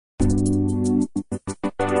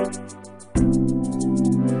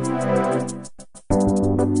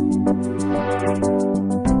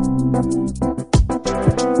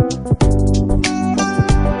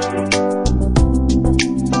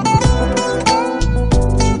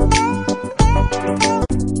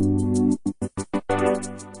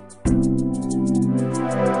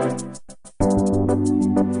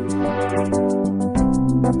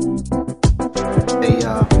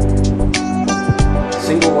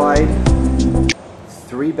Single wide,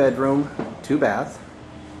 3-bedroom, 2-bath,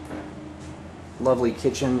 lovely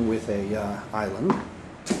kitchen with a island.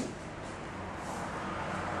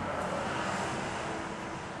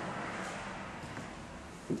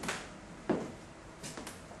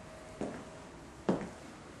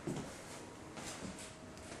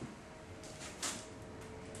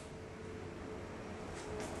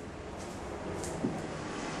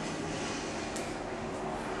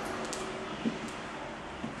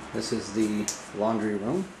 This is the laundry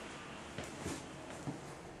room.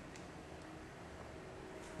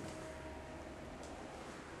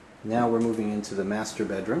 Now we're moving into the master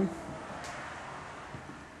bedroom.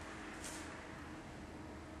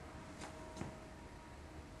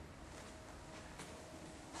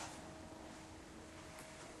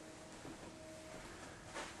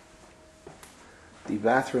 The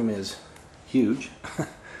bathroom is huge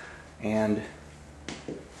and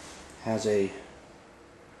has a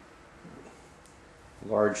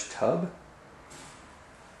large tub.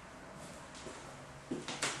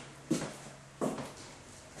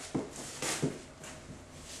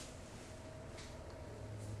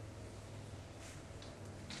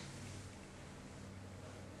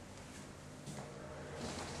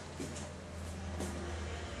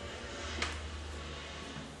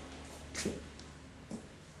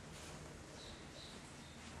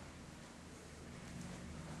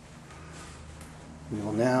 We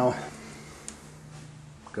will now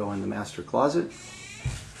go in the master closet.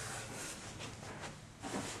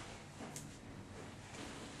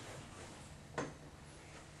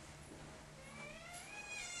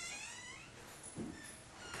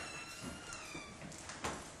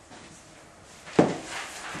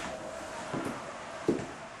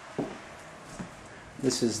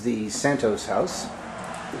 This is the Santos house.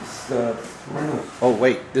 Reynolds. Oh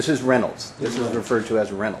wait, this is Reynolds. This is referred to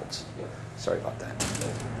as Reynolds. Sorry about that.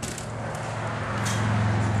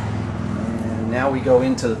 And now we go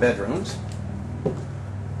into the bedrooms.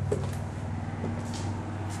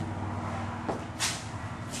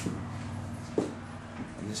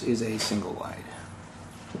 And this is a single wide.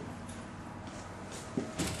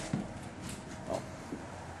 Oh.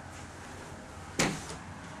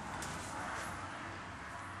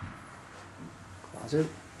 Closet.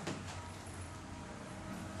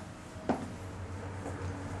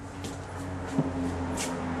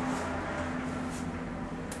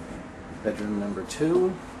 Bedroom number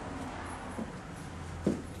 2.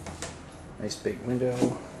 Nice big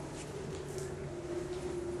window.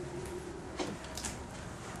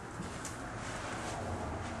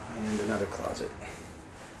 And another closet.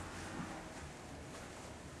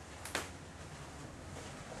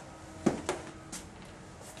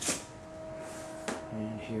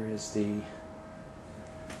 And here is the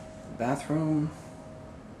bathroom.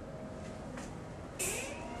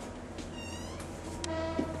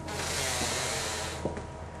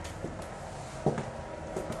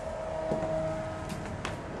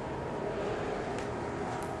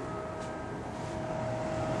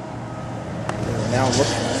 Now look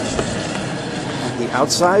at the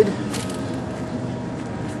outside.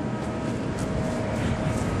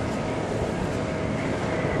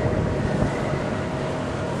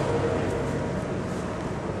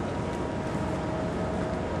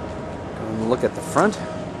 Go and look at the front.